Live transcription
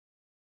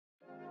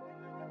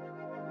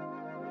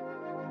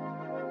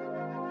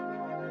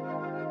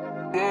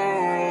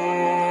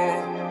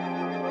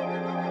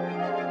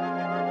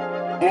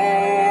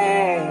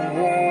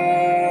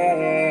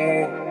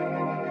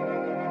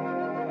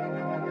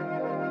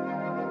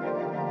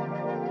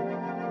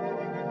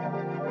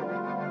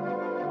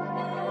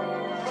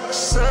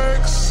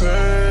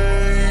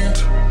saint.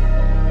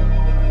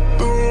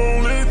 The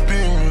only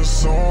thing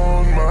that's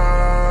on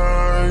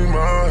my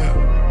mind,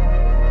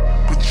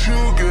 but you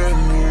get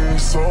me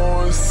so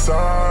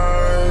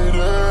excited.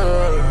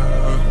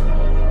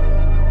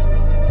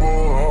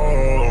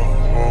 Whoa.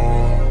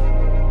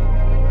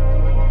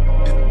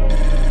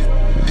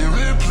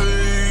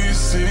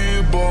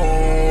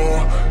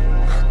 Irreplaceable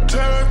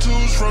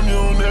tattoos from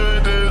your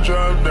neck that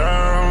drop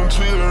down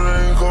to your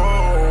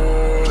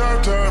ankle.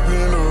 Drop top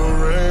in the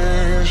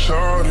rain,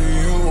 shawty,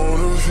 you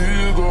wanna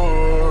feel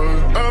good.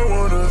 I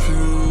wanna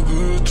feel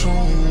good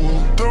too.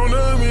 Don't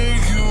let me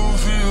make you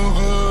feel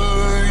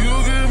good. You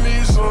get me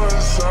so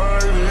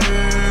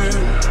excited.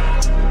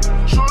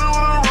 Shawty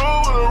wanna roll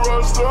with a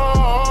rock star.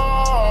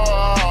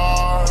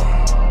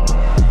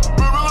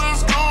 Baby,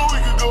 let's go, we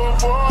could go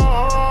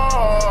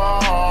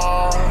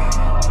far.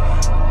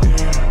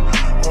 Yeah,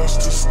 watch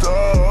the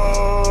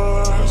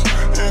stars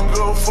and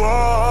go far.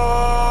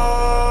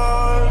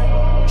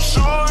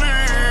 Shawty,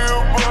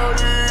 your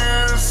body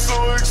is so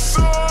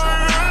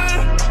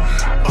exciting.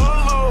 I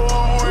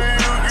love when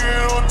you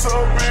get on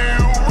top and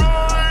you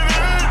ride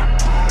it.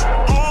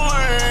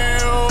 Only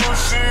you,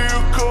 see you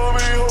call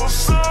me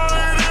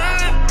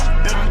Poseidon.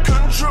 In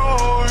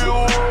control, you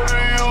want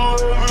it, you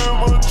love it,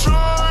 my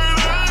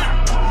trident.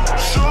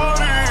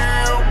 Shawty,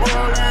 your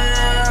body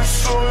is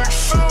so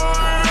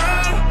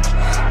exciting.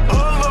 I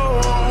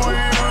love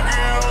when you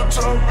get on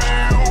top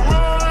and you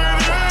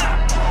ride it.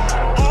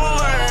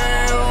 Only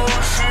you,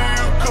 see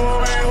you call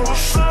me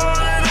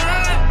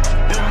Poseidon.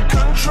 In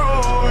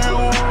control, you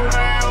want it,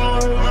 you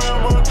love it,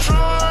 my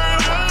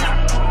trident.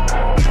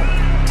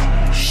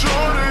 Shawty,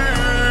 love me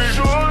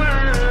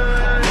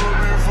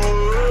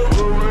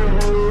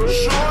forever.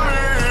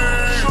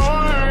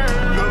 Shawty,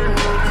 gotta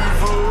love me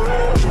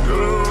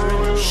forever.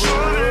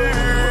 Shawty,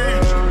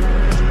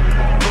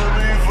 love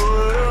me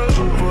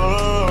forever.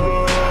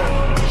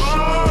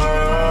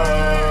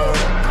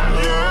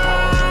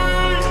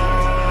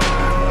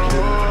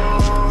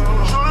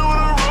 Shawty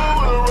wanna roll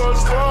with a rock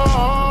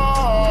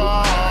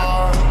star.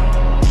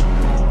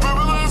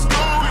 Baby, let's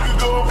go, we could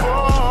go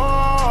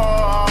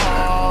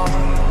far.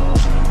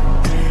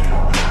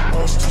 Yeah,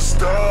 watch the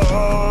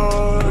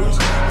stars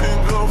and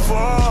go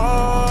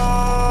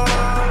far.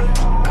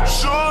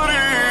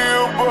 Shawty,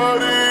 your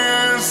body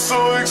is so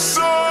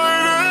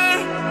exciting.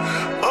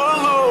 I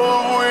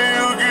love when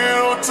you get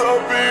on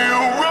top and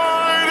you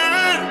ride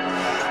it.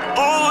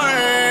 Only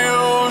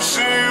you,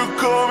 see you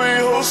call me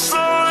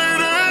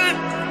Poseidon.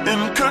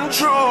 In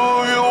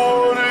control, you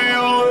want it,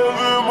 you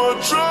love it, my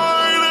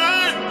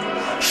trident.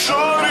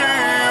 Shawty,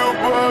 your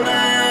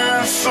body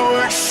is so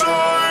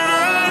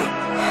exciting.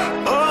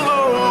 I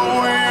love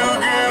when you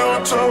get on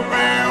top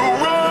and you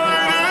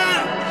ride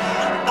it.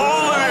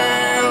 Only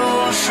you,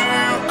 see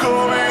you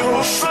call me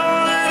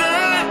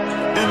Poseidon.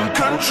 In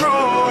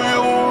control, you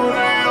want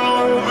it, you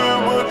love it,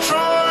 my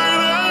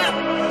trident.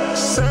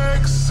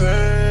 Sex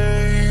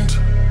ain't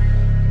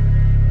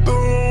the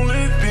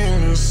only thing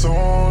that's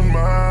on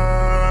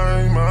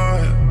my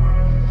mind,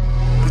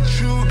 but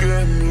you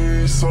get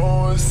me so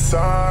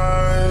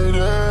excited.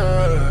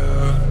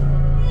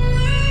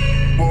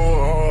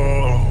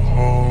 Whoa.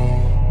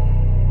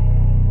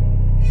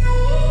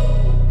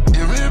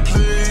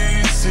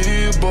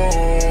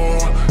 Irreplaceable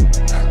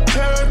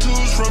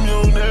tattoos from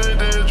your neck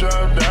that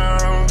drop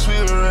down to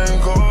your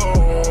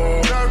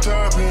ankle. Drop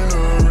top in the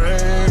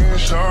rain,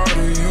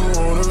 shawty, you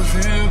wanna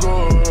feel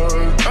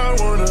good. I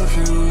wanna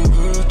feel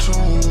good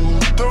too.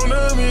 Don't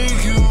let me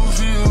make you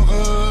feel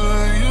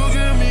good. You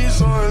get me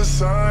so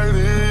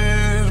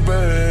excited,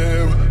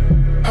 babe.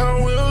 How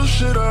else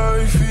should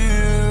I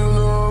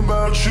feel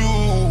about you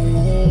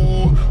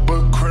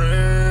but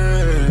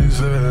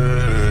crazy?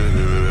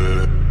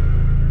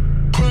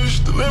 Push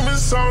the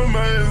limits on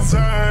my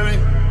anxiety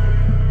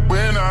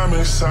when I'm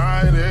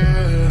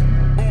excited.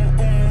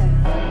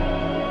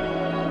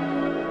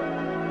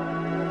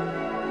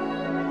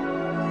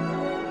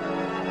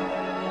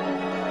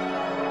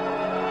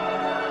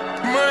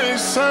 My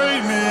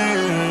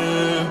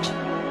excitement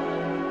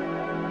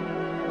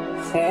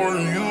for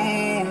you.